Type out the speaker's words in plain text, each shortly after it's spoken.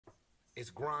It's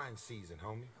grind season,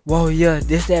 homie. Whoa, yeah,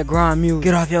 this that grind music.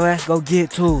 Get off your ass, go get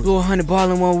to. Do 100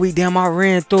 ball in 1 week, damn, I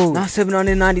ran through. Now I'm sipping on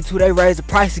this 92, they raised the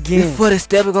price again. If for the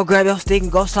step, go grab your stick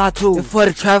and go slide too. If for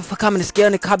the traffic, for coming to scale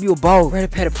and cop you a bowl. Ready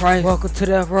to pay the price, welcome to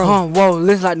that road. Whoa,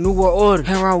 listen like New World Order.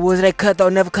 Hang around woods, they cut though,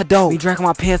 never cut dope. Me drinking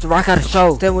my pants to rock out the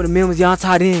show. Step with the members, y'all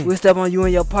tied in. We step on you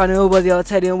and your partner, it was y'all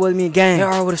tied in with me again. They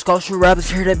are with a scope, shoot rappers,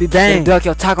 here that be bang. Duck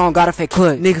your taco on, got a fake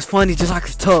cut. Niggas funny just like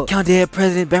his tuck. Count dead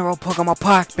president, bankroll poke on my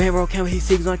pocket. Bankroll came with his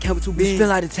six on, came with 2 big. Spin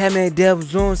like the Tatman devil,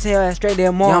 zoom, say your ass straight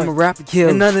there more. Yeah, I'm a rapper kill.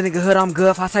 Another nigga hood, I'm good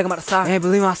if I take him out the side. Ain't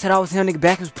believe me, I said I was him, nigga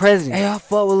back as president. Hey, I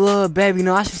fuck with lil' baby,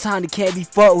 no, I should sign the can't be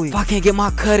fucked with. If I can't get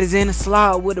my cutters in the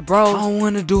slide with the bros, I don't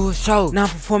wanna do a show. Now I'm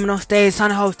performing on stage,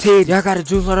 signing hoes titties. Y'all got the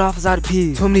juice loaded off as out the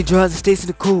pigs. Too many drugs and sticks in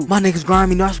the coupe. My niggas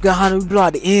grimy, no, I should got Honda, we blow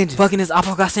out the engine. Fucking this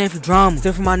oppo got same for drama.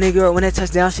 Still for my nigga, when they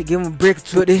touch down, shit, give him a brick or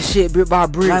two. Put this shit brick by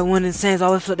brick. Like one of the Saints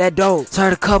always flip that dope.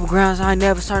 Served a couple grounds, I ain't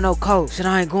never served no coke. Shit,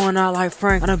 I ain't going out like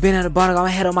Frank. I done been at the bottom, got my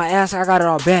head on my ass, I got it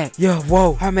all back. Yeah,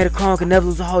 whoa. I made a clone, can never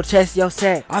lose a whole chest, yo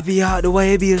sack. I be out the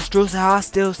way, it be a so how I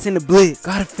still send the blitz.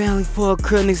 Got a family full of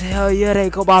crib niggas, hell yeah, they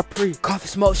go by pre. Coffee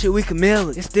smoke shit, we can mail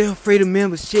it. It's still free to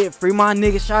members, shit, free my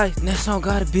nigga shots. Next song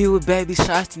gotta be with baby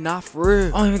shots, not for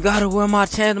real. I don't even gotta wear my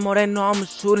chains no more, they know I'm a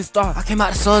shooting star. I came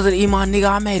out the suns to eat my nigga,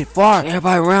 I made it far.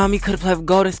 Everybody around me could've played for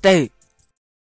Golden State.